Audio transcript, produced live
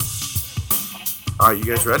All right, you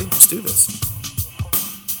guys ready? Let's do this.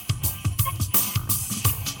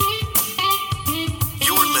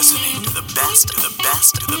 You're listening to the best, to the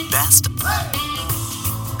best, to the best.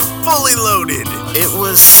 Fully loaded. It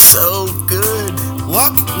was so good.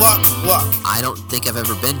 Luck. I don't think I've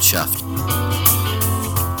ever been chuffed.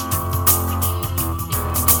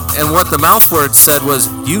 And what the mouth word said was,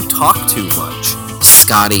 "You talk too much."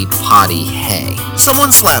 Scotty Potty Hay.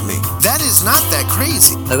 Someone slap me. That is not that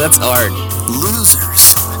crazy. That's hard.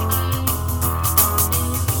 Losers.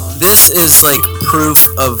 This is like proof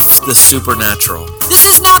of the supernatural. This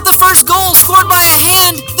is not the first goal scored by a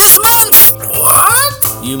hand this month.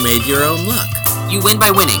 What? You made your own luck. You win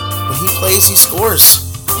by winning. When he plays, he scores.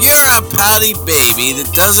 You're a pouty baby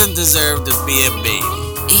that doesn't deserve to be a baby.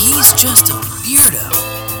 He's just a weirdo.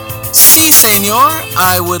 Si, senor.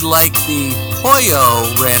 I would like the Pollo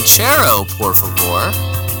Ranchero, por favor.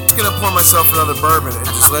 I'm gonna pour myself another bourbon and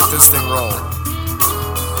just let this thing roll.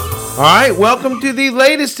 All right, welcome to the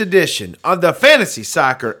latest edition of the Fantasy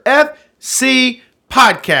Soccer FC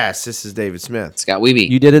podcast. This is David Smith. Scott Weeby.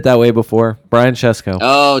 You did it that way before. Brian Chesko.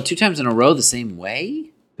 Oh, 2 times in a row the same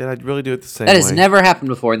way? Did I really do it the same That way? has never happened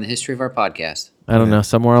before in the history of our podcast. I don't know.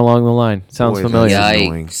 Somewhere along the line. Sounds Boy, familiar. that's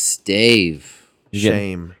annoying. Yikes, Dave.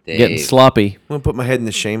 Shame. Dave. Getting sloppy. I'm gonna put my head in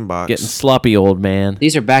the shame box. Getting sloppy, old man.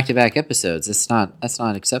 These are back-to-back episodes. That's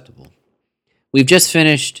not acceptable. We've just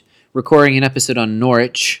finished recording an episode on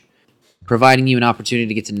Norwich, providing you an opportunity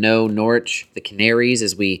to get to know Norwich, the Canaries,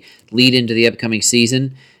 as we lead into the upcoming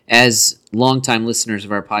season. As longtime listeners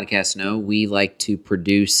of our podcast know, we like to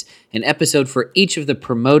produce an episode for each of the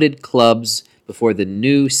promoted clubs before the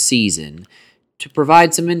new season to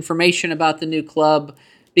provide some information about the new club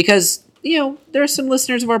because, you know, there are some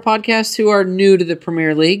listeners of our podcast who are new to the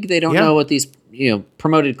Premier League. They don't know what these,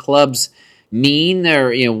 promoted clubs mean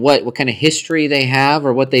or, what kind of history they have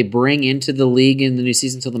or what they bring into the league in the new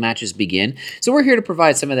season until the matches begin. So we're here to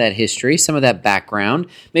provide some of that history, some of that background,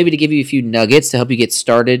 maybe to give you a few nuggets to help you get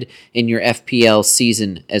started in your FPL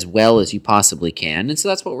season as well as you possibly can. And so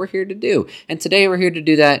that's what we're here to do. And today we're here to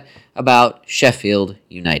do that about Sheffield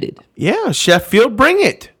United. Yeah, Sheffield, bring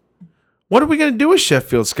it. What are we going to do with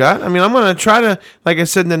Sheffield, Scott? I mean, I'm going to try to, like I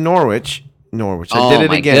said, in the Norwich. I did it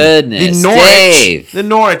my again. Goodness, the Norwich. Dave. The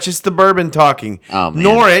Norwich. It's the bourbon talking. Oh, man.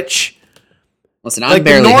 Norwich. Listen, Like I'm the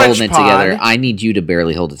barely Norwich holding it pod. together. I need you to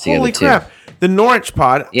barely hold it together, Holy too. crap. The Norwich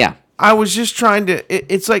pod. Yeah. I was just trying to,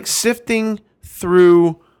 it's like sifting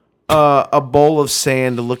through a bowl of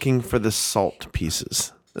sand looking for the salt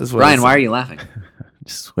pieces. Brian, why are you laughing?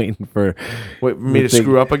 Just waiting for Wait, for me to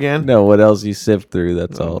screw up again? No, what else you sift through,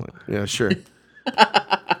 that's all. Yeah, sure.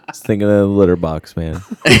 Just thinking of the litter box, man.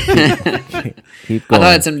 Keep I going. thought it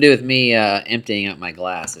had something to do with me emptying out my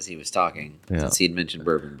glass as he was talking, Yeah. since he'd mentioned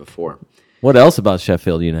bourbon before. What else about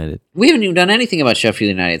Sheffield United? We haven't even done anything about Sheffield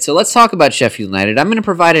United, so let's talk about Sheffield United. I'm going to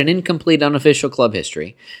provide an incomplete, unofficial club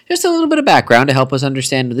history. Just a little bit of background to help us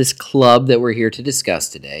understand this club that we're here to discuss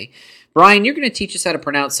today. Brian, you're going to teach us how to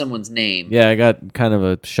pronounce someone's name. Yeah, I got kind of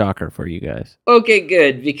a shocker for you guys. Okay,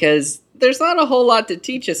 good, because there's not a whole lot to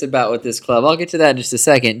teach us about with this club. I'll get to that in just a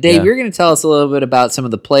second. Dave, Yeah. you're going to tell us a little bit about some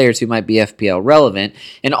of the players who might be FPL relevant,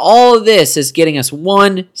 and all of this is getting us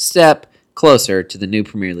one step closer to the new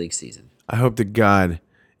Premier League season. I hope to God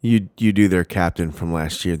you do their captain from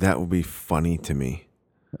last year. That will be funny to me.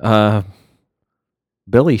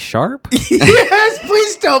 Billy Sharp? Yes,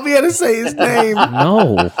 please tell me how to say his name.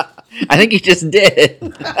 No. I think you just did.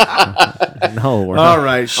 No, we're All not.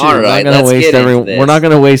 right, sure. All right. We're not gonna let's waste get into this. We're not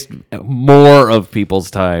going to waste more of people's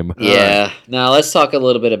time. Yeah. Now let's talk a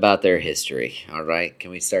little bit about their history. All right.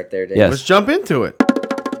 Can we start there, Dave? Yes. Let's jump into it.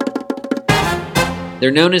 They're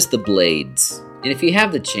known as the Blades. And if you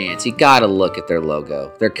have the chance, you got to look at their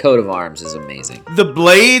logo. Their coat of arms is amazing. The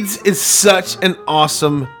Blades is such an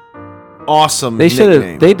awesome They should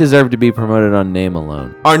nickname. have. They deserve to be promoted on name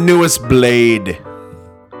alone. Our newest Blade.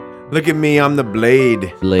 Look at me, I'm the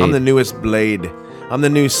Blade. Blade. I'm the newest Blade. I'm the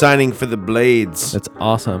new signing for the Blades. That's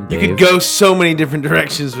awesome, You Dave. could go so many different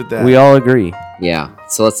directions with that. We all agree. Yeah.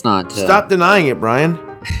 So let's not Stop denying it, Brian.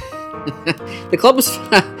 The club was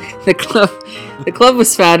the club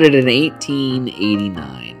was founded in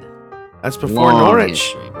 1889. That's before Long Norwich.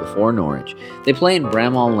 history, before Norwich. They play in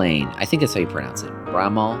Bramall Lane. I think that's how you pronounce it.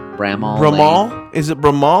 Bramall Lane. Bramall? Is it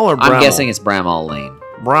Bramall or Bramall? I'm guessing it's Bramall Lane.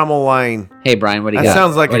 Bramall Lane. Hey Brian, what do you That got?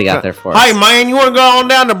 sounds like what do you got there for Hey us? man, you want to go on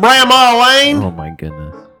down to Bramall Lane? Oh my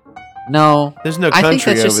goodness. No. There's no I think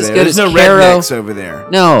country that's just over as there. good There's as no Caro. rednecks over there.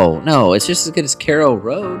 No, it's just as good as Carrow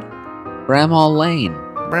Road. Bramall Lane.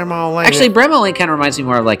 Bramall Lane. Actually, Bramall Lane kind of reminds me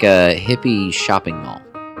more of like a hippie shopping mall,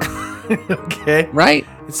 okay. right?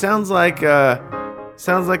 It sounds like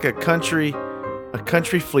a country A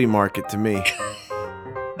country flea market to me.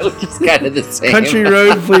 Which is kind of the same. Country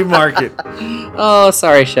road flea market. Oh,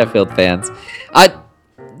 sorry, Sheffield fans.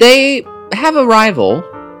 They have a rival,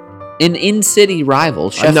 an in-city rival,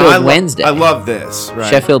 Sheffield Wednesday. I love this. Right.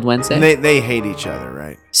 Sheffield Wednesday. And they hate each other,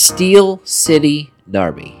 right? Steel City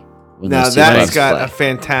Derby. Now that's got a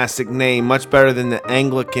fantastic name, much better than the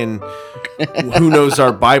Anglican. Who knows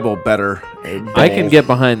our Bible better? I can get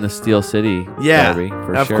behind the Steel City Derby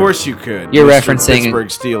for of sure. course you could. You're Mr. referencing Pittsburgh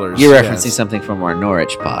Steelers. You're referencing something from our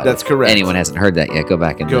Norwich pod. That's correct. If anyone hasn't heard that yet, go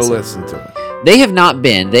back and listen to it. They have not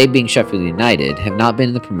been. They being Sheffield United have not been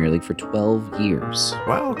in the Premier League for 12 years.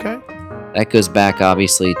 Wow. Okay. That goes back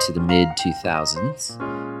obviously to the mid 2000s.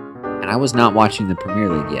 And I was not watching the Premier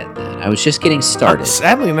League yet then. I was just getting started.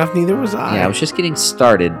 Sadly enough, neither was I. Yeah, I was just getting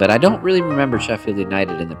started, but I don't really remember Sheffield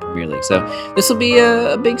United in the Premier League. So this will be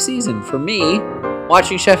a big season for me,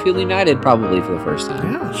 watching Sheffield United probably for the first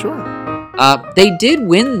time. Yeah, sure. They did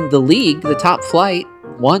win the league, the top flight,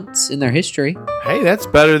 once in their history. Hey, that's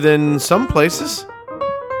better than some places.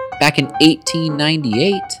 Back in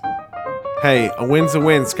 1898. Hey, a win's a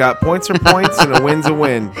win, Scott. Points are points, and a win's a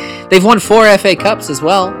win. They've won 4 FA Cups as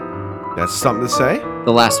well. That's something to say.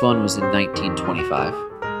 The last one was in 1925.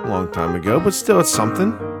 A long time ago, but still, it's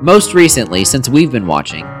something. Most recently, since we've been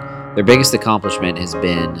watching, their biggest accomplishment has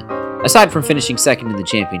been, aside from finishing second in the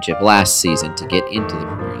championship last season to get into the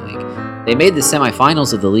Premier League, they made the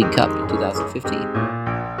semifinals of the League Cup in 2015.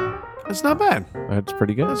 That's not bad. That's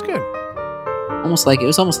pretty good. That's good. It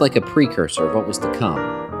was almost like a precursor of what was to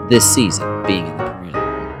come this season, being in the Premier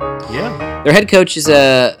League. Yeah. Their head coach is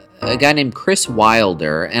a guy named Chris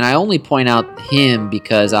Wilder, and I only point out him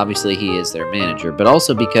because obviously he is their manager, but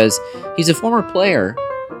also because he's a former player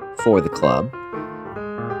for the club,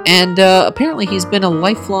 and apparently he's been a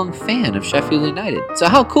lifelong fan of Sheffield United. So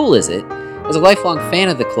how cool is it, as a lifelong fan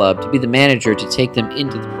of the club, to be the manager to take them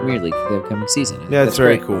into the Premier League for the upcoming season? Yeah, it's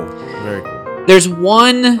very great. cool. Very cool. There's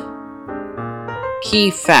one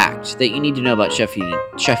key fact that you need to know about Sheffield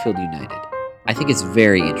United. I think it's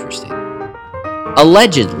very interesting.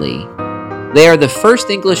 Allegedly, they are the first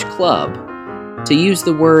English club to use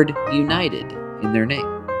the word United in their name.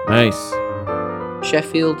 Nice.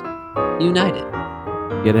 Sheffield United.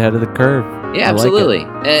 Get ahead of the curve. Yeah, absolutely.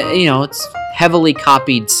 It's heavily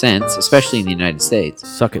copied since, especially in the United States.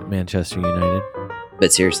 Suck it, Manchester United.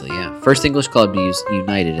 But seriously, yeah. First English club to use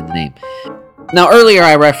United in the name. Now, earlier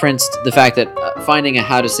I referenced the fact that finding a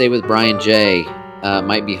how to say with Brian J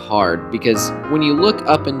might be hard, because when you look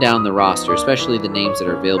up and down the roster, especially the names that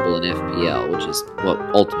are available in FPL, which is what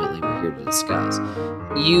ultimately we're here to discuss,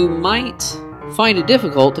 you might find it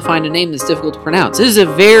difficult to find a name that's difficult to pronounce. This is a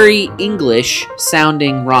very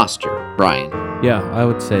English-sounding roster, Brian. Yeah, I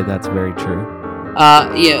would say that's very true.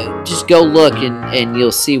 Just go look and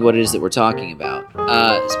you'll see what it is that we're talking about.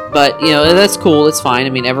 But that's cool. It's fine.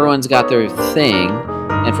 I mean, everyone's got their thing.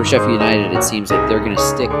 And for Sheffield United, it seems like they're going to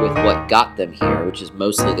stick with what got them here, which is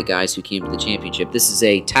mostly the guys who came to the championship. This is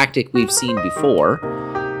a tactic we've seen before.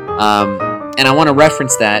 And I want to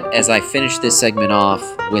reference that as I finish this segment off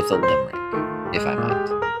with a limerick, if I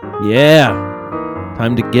might. Yeah.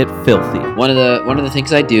 Time to get filthy. One of the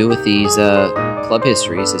things I do with these club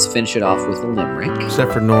histories is finish it off with a limerick.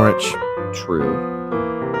 Except for Norwich. True.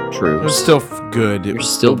 It was still good. You're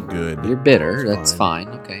still good. You're bitter. That's fine.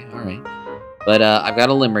 Okay. All right. But I've got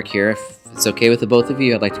a limerick here. If it's okay with the both of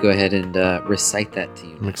you, I'd like to go ahead and recite that to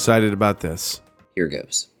you. I'm excited about this. Here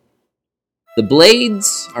goes. The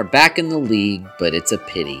Blades are back in the league, but it's a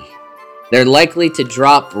pity. They're likely to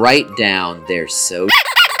drop right down. They're so...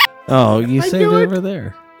 Oh, you saved it over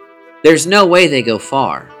there. There's no way they go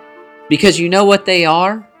far. Because you know what they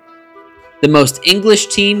are? The most English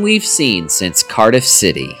team we've seen since Cardiff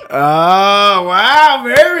City. Oh, wow.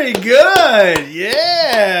 Very good.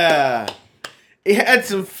 Yeah. It had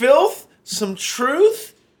some filth, some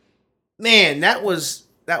truth. Man, that was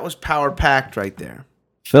power packed right there.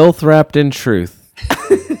 Filth wrapped in truth.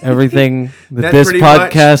 Everything that That's this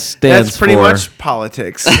podcast stands for. That's pretty much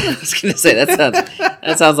politics. I was going to say,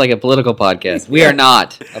 that sounds like a political podcast. We are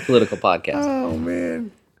not a political podcast. Oh,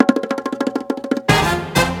 man.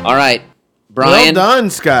 All right, Brian. Well done,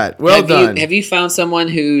 Scott. Well done. Have you found someone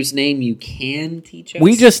whose name you can teach us?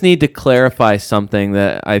 We just need to clarify something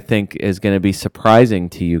that I think is going to be surprising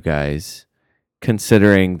to you guys,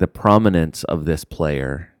 considering the prominence of this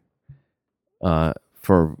player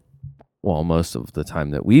for most of the time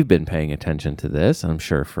that we've been paying attention to this. I'm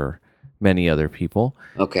sure for many other people.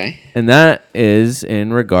 Okay. And that is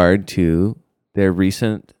in regard to their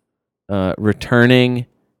recent returning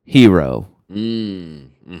hero.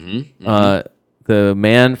 The The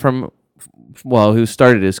man from who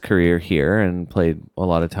started his career here and played a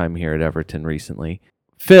lot of time here at Everton recently.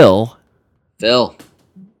 Phil.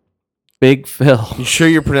 Big Phil. You sure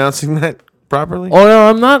you're pronouncing that properly?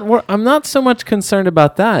 Oh no, I'm not so much concerned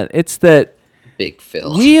about that. It's that Big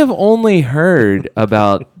Phil. we have only heard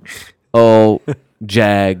about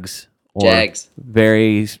Jags or Jags.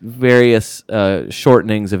 various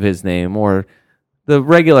shortenings of his name, or the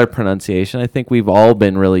regular pronunciation I think we've all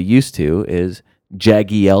been really used to is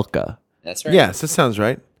Jagielka. That's right. Yes, that sounds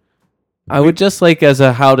right. I would just like as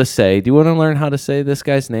a how to say. Do you want to learn how to say this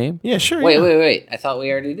guy's name? Yeah, sure. Wait. I thought we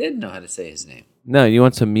already did know how to say his name. No, you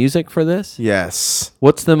want some music for this? Yes.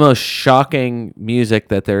 What's the most shocking music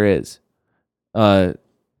that there is?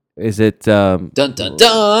 Is it Dun dun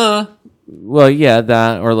dun. well, yeah,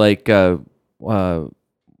 that or like Flight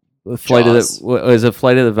Jaws. is it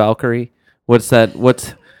Flight of the Valkyrie? What's that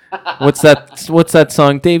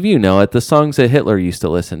song, Dave? You know it. The songs that Hitler used to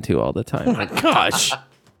listen to all the time. Gosh.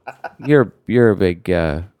 You're a big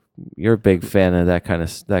fan of that kind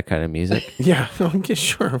of music. Yeah. Okay,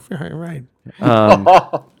 sure. Right.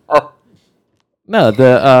 No,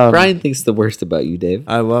 Brian thinks the worst about you, Dave.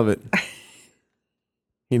 I love it.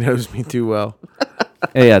 He knows me too well.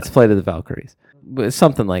 yeah, it's Flight of the Valkyries,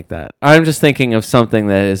 something like that. I'm just thinking of something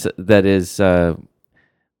that is.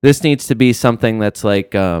 This needs to be something that's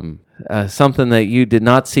like something that you did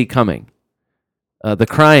not see coming. The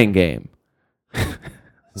Crying Game.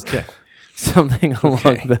 Okay. Something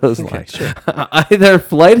along those Okay, lines. sure. Either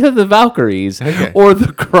Flight of the Valkyries Okay. or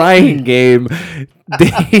The Crying Game.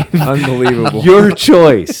 Dave, Unbelievable. your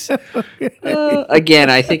choice. Again,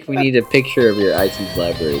 I think we need a picture of your iTunes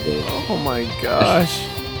library, Dave. Oh my gosh.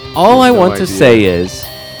 All I no want to idea. say is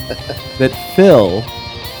that Phil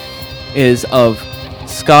is of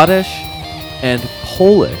Scottish and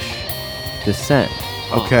Polish descent.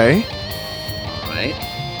 Okay. All right.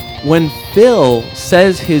 When Phil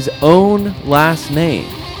says his own last name,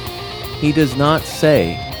 he does not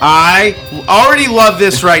say. I already love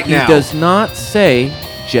this right He now. does not say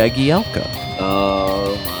Jagielka.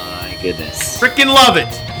 Oh my goodness. Freaking love it.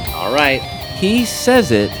 All right. He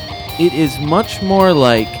says it. It is much more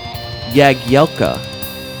like Jagielka.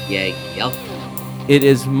 Yeah. It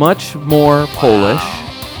is much more Polish,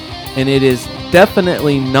 and it is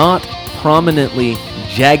definitely not prominently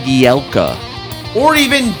Jagielka. Or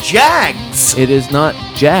even Jags. It is not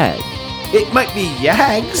Jag. It might be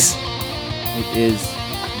Yags. It is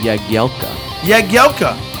Jagielka.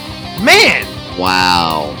 Yagyelka. Man,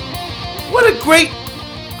 Wow. what a great.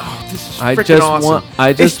 Oh, this is I freaking just awesome. want.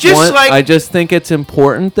 I just think it's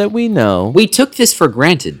important that we know. We took this for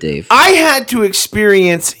granted, Dave. I had to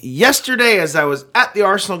experience yesterday as I was at the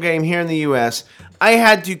Arsenal game here in the U.S. I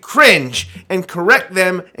had to cringe and correct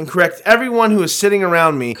them and correct everyone who was sitting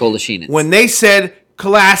around me Kolasinac. when they said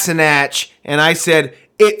Kolasinac and I said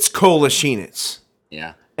it's Kolasinac.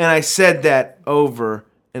 Yeah. And I said that over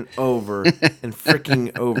and over and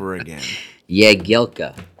freaking over again.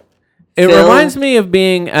 Jagielka. It Phil- reminds me of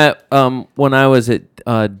being at when I was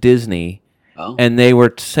at Disney, Oh. and they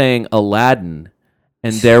were saying Aladdin,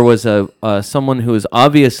 and there was a someone who was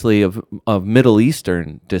obviously of Middle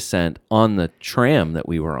Eastern descent on the tram that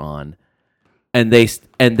we were on, and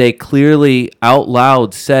they clearly out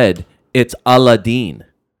loud said it's Aladdin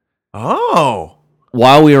Oh.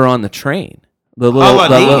 while we were on the train.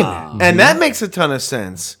 Aladdin. And that makes a ton of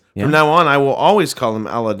sense. Yeah. From now on, I will always call him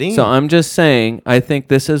Aladdin. So I'm just saying, I think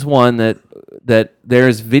this is one that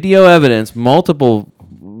there's video evidence, multiple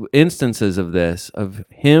instances of this, of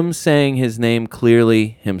him saying his name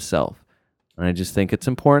clearly himself. And I just think it's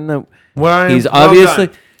important that he's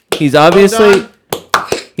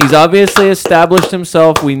obviously established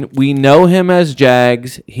himself. We know him as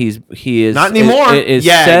Jags. He is Not anymore. It is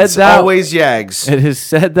Yags. said that Always Yags. it is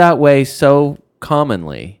said that way so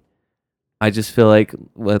commonly. I just feel like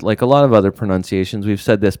a lot of other pronunciations, we've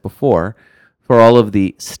said this before, for all of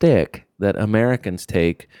the stick that Americans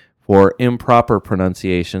take for improper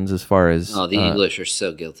pronunciations as far as Oh, the English are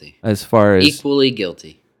so guilty. as far as Equally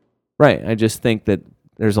guilty. right. I just think that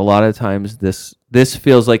there's a lot of times this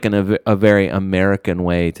feels like a very American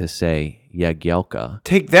way to say Jagielka.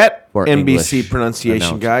 Take that, For NBC English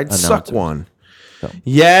pronunciation guide. Suck announcers. one. So.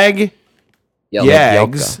 Yag. Yelp.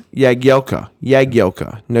 Yags. Yagyelka.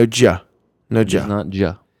 Yagyelka. No J. No It's J. not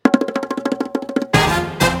Ja.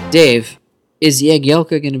 Dave, is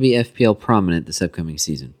Jagielka going to be FPL prominent this upcoming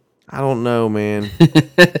season? I don't know, man.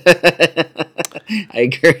 I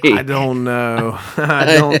agree. I don't know.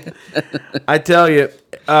 I tell you,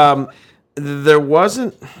 there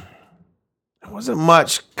wasn't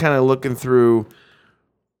much kind of looking through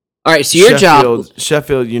All right, so your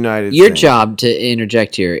Sheffield United. Your job, to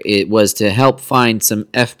interject here, it was to help find some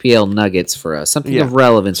FPL nuggets for us, something of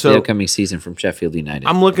relevance for the upcoming season from Sheffield United.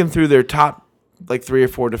 I'm looking through their top 3 or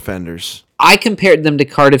 4 defenders. I compared them to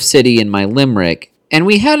Cardiff City in my Limerick, and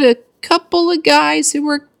we had a couple of guys who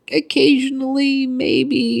were occasionally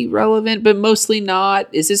maybe relevant, but mostly not.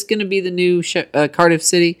 Is this going to be the new Cardiff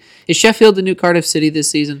City? Is Sheffield the new Cardiff City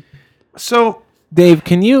this season? So, Dave,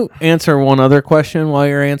 can you answer one other question while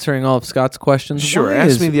you're answering all of Scott's questions? Sure.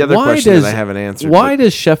 Ask me the other question that I haven't answered. Why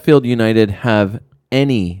does Sheffield United have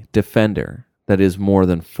any defender that is more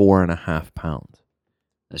than 4.5 pounds?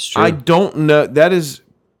 That's true. I don't know.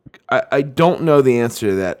 I don't know the answer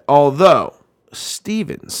to that. Although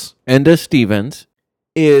Stevens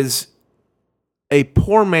is a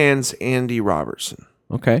poor man's Andy Robertson.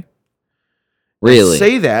 Okay. Really? I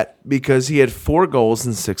say that because he had 4 goals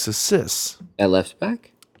and 6 assists. At left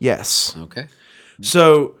back? Yes. Okay.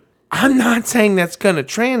 So I'm not saying that's going to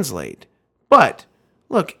translate. But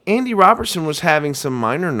look, Andy Robertson was having some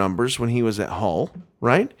minor numbers when he was at Hull,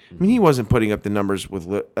 right? I mean, he wasn't putting up the numbers with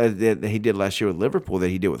that he did last year with Liverpool that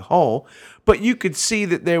he did with Hull. But you could see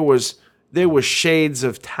that there was shades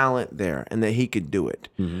of talent there and that he could do it.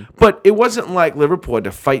 Mm-hmm. But it wasn't like Liverpool had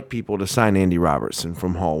to fight people to sign Andy Robertson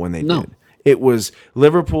from Hull when they did. It was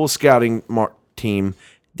Liverpool's scouting team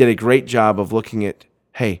did a great job of looking at,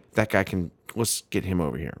 hey, that guy let's get him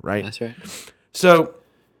over here, right? That's right. So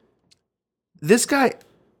this guy,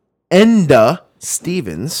 Enda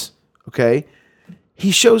Stevens, okay, he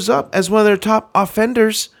shows up as one of their top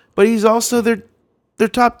offenders, but he's also their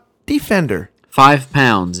top defender.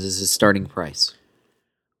 £5 is his starting price.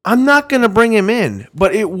 I'm not going to bring him in,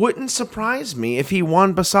 but it wouldn't surprise me if he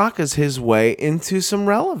won Bissaka's his way into some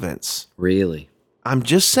relevance. Really? I'm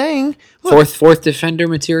just saying. Look, Fourth defender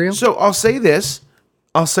material? So I'll say this.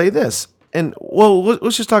 And, well,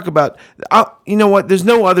 let's just talk about, you know what? There's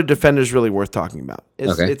no other defenders really worth talking about.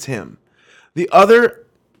 It's him. The other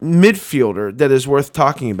midfielder that is worth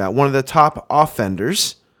talking about, one of the top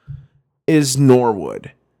offenders, is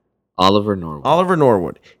Norwood. Oliver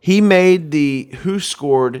Norwood. He made the Who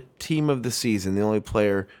Scored Team of the Season, the only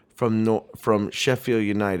player from Sheffield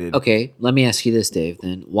United. Okay, let me ask you this, Dave.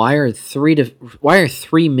 Then why are three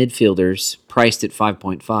midfielders priced at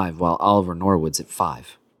 5.5 while Oliver Norwood's at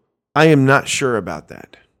 5? I am not sure about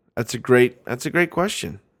that. That's a great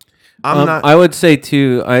question. I would say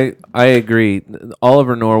too. I agree.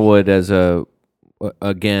 Oliver Norwood as an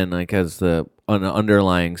underlying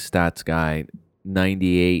stats guy,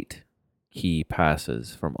 98 key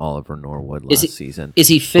passes from Oliver Norwood last season. Is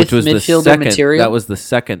he fifth midfielder material? That was the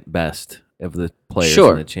second best of the players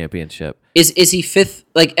in the championship. Is he fifth?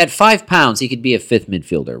 Like at £5, he could be a fifth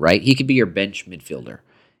midfielder, right? He could be your bench midfielder.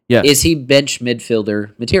 Yeah. Is he bench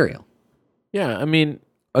midfielder material? Yeah, I mean,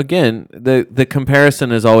 again, the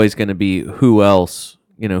comparison is always going to be who else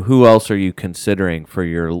are you considering for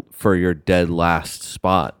your dead last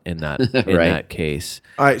spot in that that case.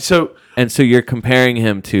 All right, so you're comparing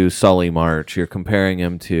him to Solly March, you're comparing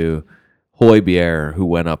him to Højbjerg, who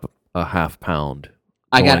went up a half pound.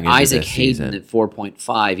 I got Isaac Hayden at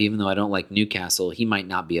 4.5, even though I don't like Newcastle, he might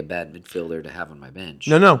not be a bad midfielder to have on my bench.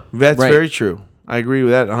 No, that's very true. I agree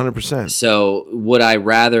with that 100%. So would I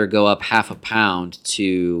rather go up £0.5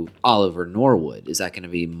 to Oliver Norwood? Is that going to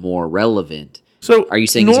be more relevant? So are you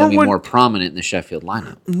saying he's going to be more prominent in the Sheffield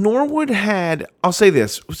lineup? Norwood had, I'll say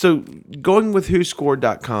this. So going with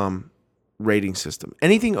WhoScored.com rating system,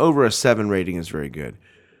 anything over a 7 rating is very good.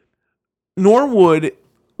 Norwood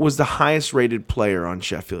was the highest rated player on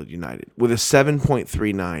Sheffield United with a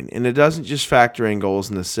 7.39. And it doesn't just factor in goals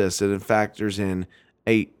and assists. It factors in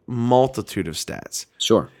a multitude of stats.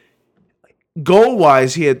 Sure.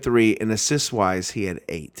 Goal-wise, he had 3, and assist-wise, he had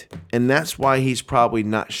 8. And that's why he's probably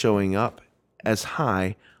not showing up as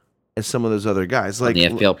high as some of those other guys. Like the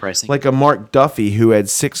FPL pricing? Like a Mark Duffy who had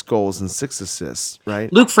 6 goals and 6 assists,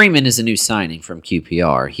 right? Luke Freeman is a new signing from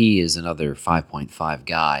QPR. He is another 5.5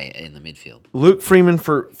 guy in the midfield. Luke Freeman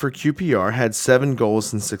for QPR had 7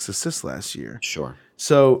 goals and 6 assists last year. Sure.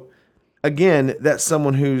 So again, that's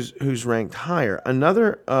someone who's ranked higher.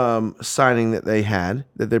 Another signing that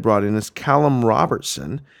they brought in is Callum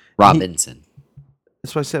Robertson. That's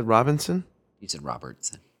what I said, Robinson? You said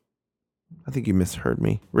Robertson. I think you misheard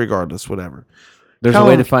me. Regardless, whatever. There's a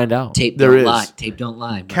way to find out. Tape don't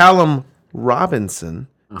lie. Callum Robinson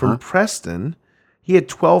from Preston. He had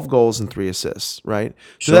 12 goals and 3 assists, right?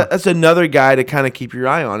 So that's another guy to kind of keep your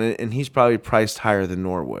eye on, and he's probably priced higher than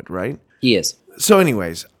Norwood, right? He is. So,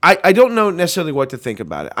 anyways, I don't know necessarily what to think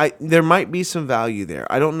about it. There might be some value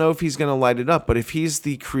there. I don't know if he's going to light it up, but if he's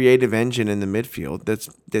the creative engine in the midfield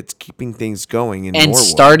that's keeping things going in And Norwood,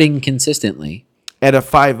 starting consistently. at a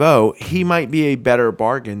 5-0, he might be a better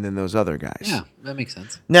bargain than those other guys. Yeah, that makes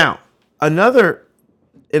sense. Now, and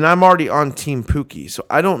I'm already on Team Pookie, so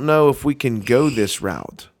I don't know if we can go this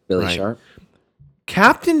route. Billy right? Sharp.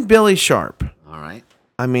 Captain Billy Sharp. All right.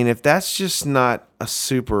 I mean, if that's just not a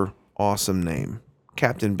super awesome name,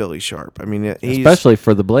 Captain Billy Sharp. I mean, he's Especially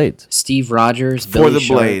for the Blades. Steve Rogers. for Billy the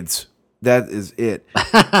Sharp. Blades. That is it.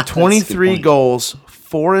 That's a 23 good point. goals,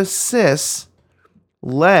 4 assists,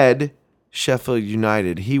 led Sheffield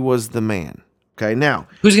United. He was the man. Okay, now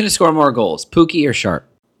Who's going to score more goals, Pookie or Sharp?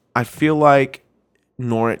 I feel like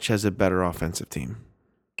Norwich has a better offensive team.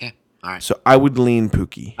 Okay. All right. So I would lean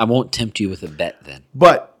Pookie. I won't tempt you with a bet then.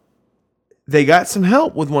 But they got some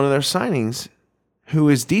help with one of their signings who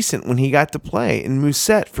is decent when he got to play in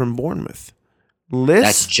Musette from Bournemouth.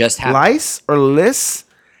 That's just happened. Lice or Liss?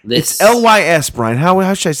 This It's Lys, Brian.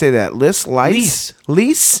 How should I say that? Liss? Lice?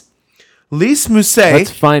 Lys Musset. Let's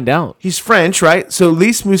find out. He's French, right? So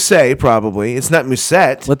Lys Musset, probably. It's not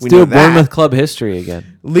Musette. Let's We do know a Bournemouth that. club history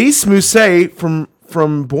again. Lys Musset from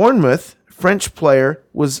Bournemouth, French player,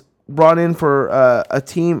 was brought in for a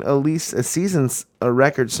season's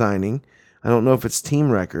record signing. I don't know if it's team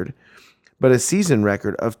record, but a season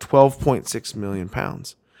record of £12.6 million.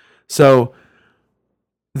 So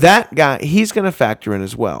that guy, he's going to factor in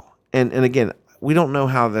as well. And again, we don't know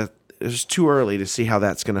how that. It's too early to see how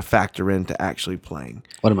that's going to factor into actually playing.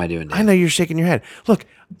 What am I doing now? I know you're shaking your head. Look,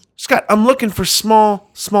 Scott, I'm looking for small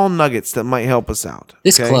nuggets that might help us out.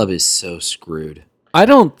 This okay? club is so screwed. I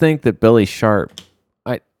don't think that Billy Sharp.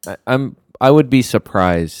 I would be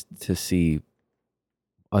surprised to see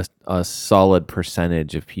a solid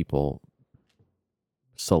percentage of people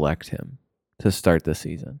select him to start the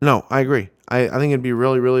season. No, I agree. I think it'd be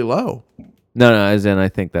really, really low. No, as in I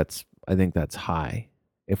think that's high.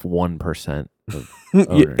 If 1% of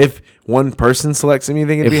owners. If one person selects him, you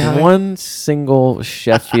think it'd be If high? one single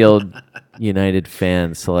Sheffield United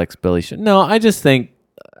fan selects Billy Sharp, no, I just think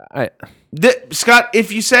Scott,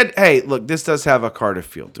 if you said, "Hey, look, this does have a Cardiff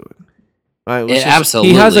feel to it," all right, It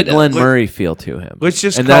absolutely he has a does. Glenn Murray feel to him. Let's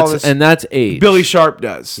just and call that's this and that's age. Billy Sharp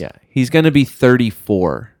does. Yeah, he's going to be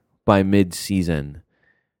 34 by mid-season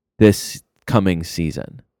this coming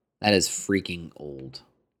season. That is freaking old.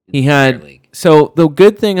 He had so the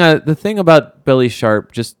good thing, the thing about Billy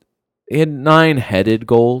Sharp, just he had 9 headed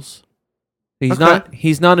goals. He's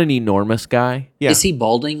not an enormous guy. Yeah. Is he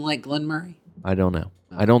balding like Glenn Murray? I don't know.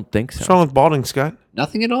 I don't think What's so. wrong with balding, Scott?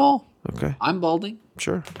 Nothing at all. Okay, I'm balding.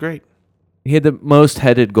 sure, great. He had the most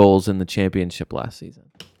headed goals in the championship last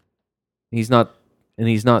season. He's not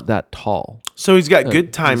that tall. So he's got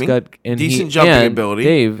good timing, decent jumping and ability.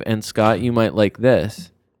 Dave and Scott, you might like this.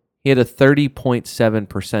 He had a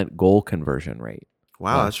 30.7% goal conversion rate.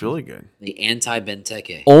 Wow, that's really good. The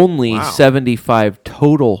anti-Benteke. Only Wow. 75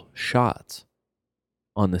 total shots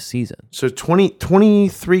on the season. So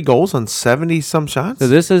 23 goals on 70-some shots? So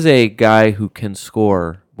this is a guy who can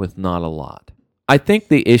score with not a lot. I think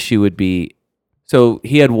the issue would be, so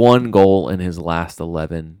he had 1 goal in his last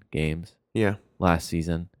 11 games Yeah. last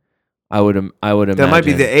season. I would imagine That might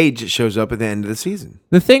be the age that shows up at the end of the season.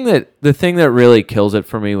 The thing that really kills it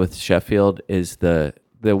for me with Sheffield is the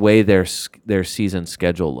way their season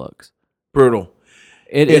schedule looks. Brutal.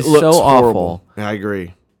 It is looks so horrible. awful. I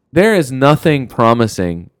agree. There is nothing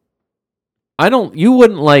promising. You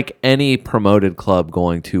wouldn't like any promoted club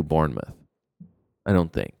going to Bournemouth. I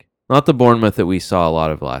don't think. Not the Bournemouth that we saw a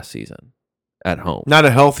lot of last season at home. Not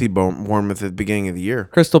a healthy Bournemouth at the beginning of the year.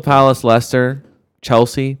 Crystal Palace, Leicester,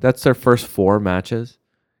 Chelsea, that's their first 4 matches.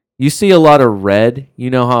 You see a lot of red. You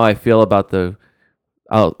know how I feel about the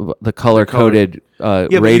color-coded Yeah,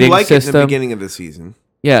 but rating you like it in system. the beginning of the season.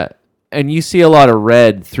 Yeah, and you see a lot of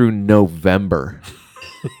red through November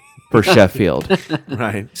for Sheffield.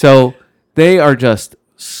 Right. So they are just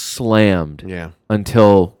slammed Yeah.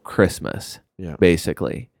 until Christmas, Yeah.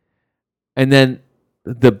 basically. And then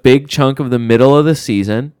the big chunk of the middle of the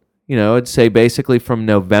season, I'd say basically from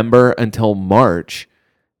November until March,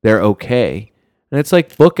 they're okay. And it's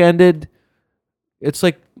like bookended. It's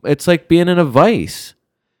like being in a vice.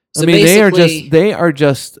 So I mean, they are basically-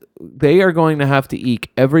 going to have to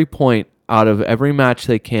eke every point out of every match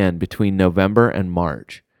they can between November and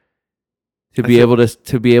March to be able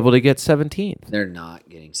to get 17th. They're not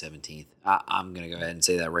getting 17th. I'm going to go ahead and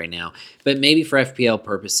say that right now. But maybe for FPL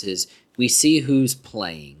purposes, we see who's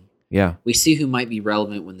playing. Yeah. We see who might be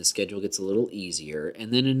relevant when the schedule gets a little easier.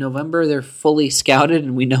 And then in November, they're fully scouted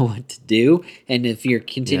and we know what to do. And if you're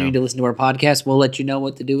continuing to listen to our podcast, we'll let you know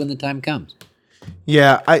what to do when the time comes.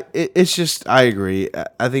 Yeah, I agree.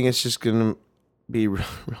 I think it's just going to be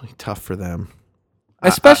really tough for them.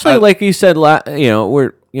 Especially like you said,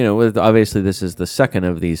 obviously this is the second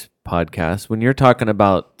of these podcasts. When you're talking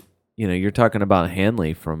about, you're talking about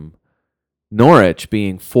Hanley from Norwich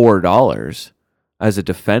being $4 as a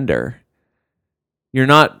defender. You're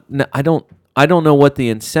not. I don't know what the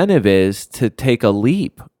incentive is to take a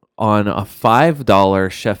leap on a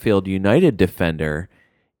 $5 Sheffield United defender,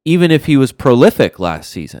 even if he was prolific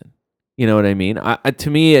last season. You know what I mean? To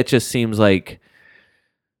me, it just seems like,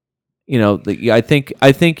 I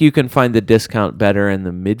think you can find the discount better in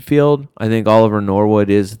the midfield. I think Oliver Norwood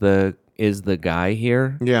is the guy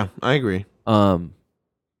here. Yeah, I agree.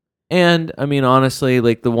 And I mean, honestly,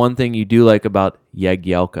 like the one thing you do like about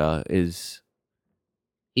Jagielka is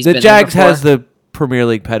the Jags has the Premier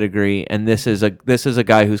League pedigree, and this is a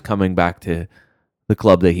guy who's coming back to the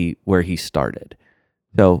club where he started.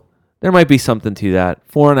 So there might be something to that.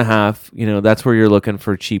 4.5, that's where you're looking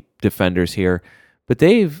for cheap defenders here. But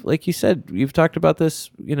Dave, like you said, you've talked about this.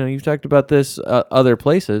 Other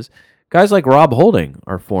places. Guys like Rob Holding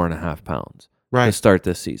are £4.5 to start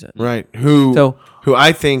this season. Right. Who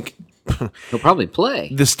I think he'll probably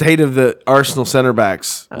play. The state of the Arsenal center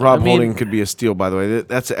backs. Holding could be a steal, by the way.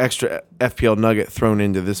 That's an extra FPL nugget thrown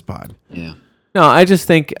into this pod. Yeah. No, I just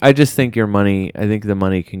think your money. I think the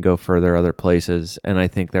money can go further other places, and I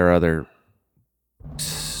think there are other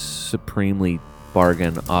supremely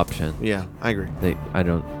bargain options. Yeah, I agree.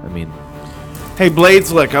 Hey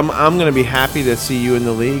Blades, look, I'm gonna be happy to see you in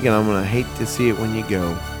the league, and I'm gonna hate to see it when you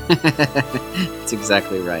go. That's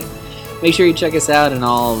exactly right. Make sure you check us out on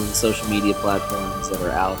all the social media platforms that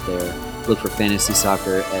are out there. Look for Fantasy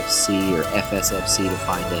Soccer FC or FSFC to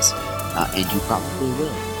find us, and you probably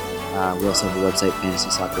will. We also have a website,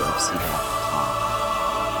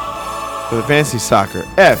 fantasysoccerfc.com. For the Fantasy Soccer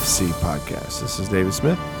FC podcast, this is David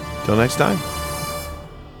Smith. Till next time.